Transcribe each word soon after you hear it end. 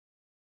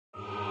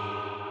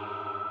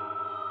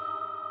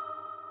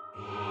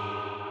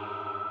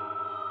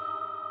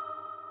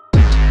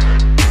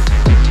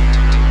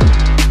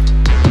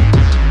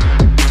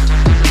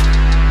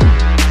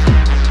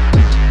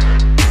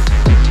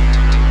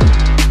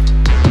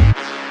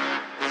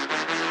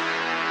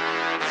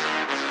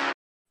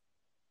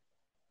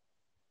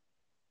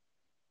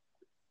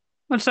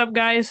What's up,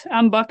 guys?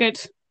 I'm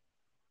Buckets,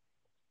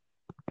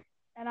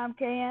 And I'm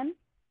KN.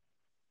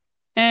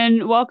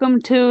 and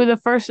welcome to the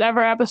first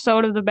ever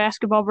episode of the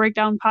Basketball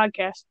Breakdown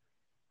podcast.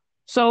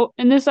 So,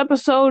 in this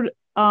episode,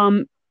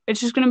 it's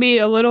just going to be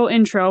a little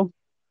intro.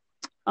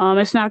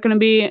 It's not going to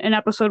be an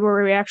episode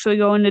where we actually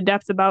go into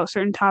depth about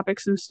certain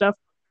topics and stuff.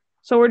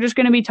 So, we're just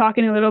going to be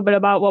talking a little bit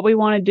about what we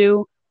want to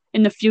do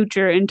in the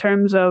future in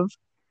terms of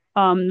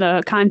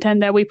the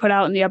content that we put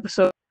out in the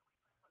episode.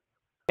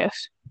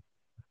 Yes.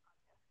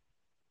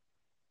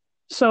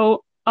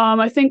 So,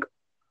 I think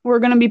we're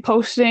going to be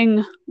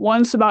posting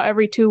once about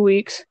every 2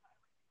 weeks.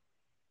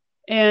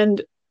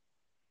 And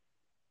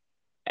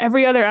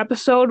every other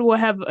episode will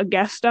have a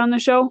guest on the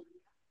show,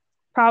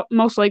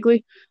 most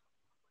likely.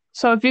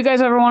 So if you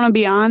guys ever want to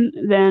be on,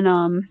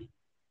 then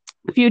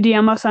if you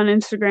DM us on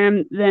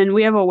Instagram, then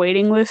we have a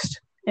waiting list,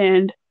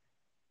 and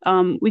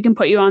we can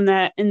put you on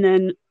that, and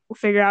then we'll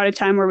figure out a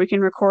time where we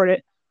can record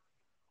it,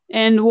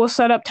 and we'll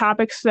set up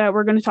topics that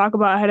we're going to talk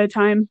about ahead of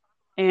time,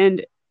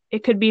 and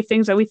it could be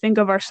things that we think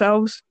of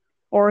ourselves,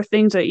 or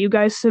things that you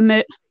guys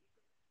submit,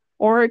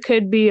 or it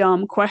could be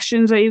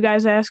questions that you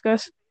guys ask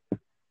us.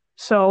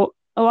 So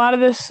a lot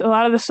of the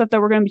stuff that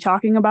we're going to be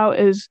talking about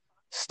is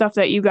stuff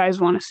that you guys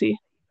want to see.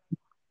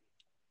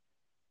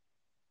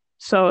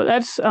 So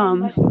that's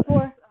And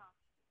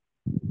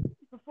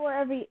before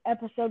every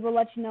episode, we'll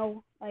let you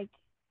know.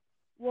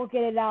 We'll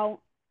get it out,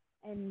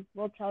 and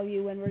we'll tell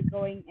you when we're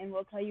going, and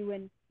we'll tell you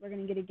when we're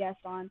gonna get a guest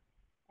on,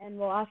 and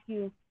we'll ask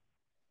you,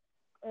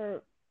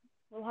 or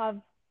we'll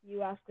have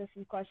you ask us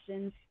some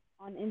questions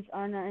on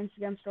our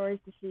Instagram stories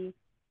to see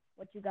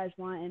what you guys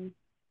want, and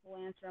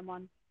we'll answer them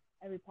on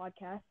every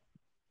podcast.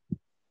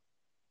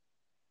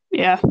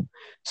 yeah.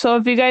 So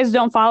if you guys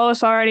don't follow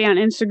us already on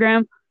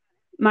Instagram,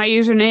 my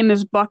username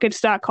is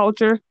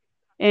buckets.culture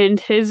and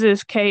his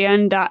is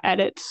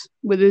kn.edits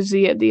with a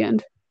Z at the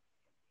end.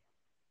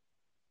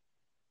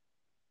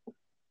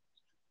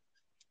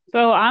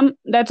 So I'm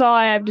that's all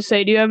I have to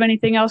say. Do you have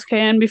anything else,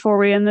 KN, before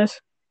we end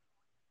this?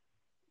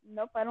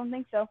 Nope, I don't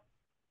think so.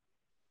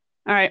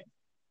 All right.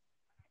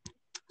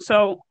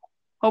 So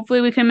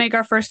hopefully we can make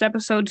our first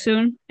episode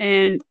soon,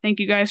 and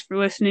thank you guys for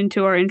listening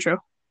to our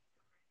intro.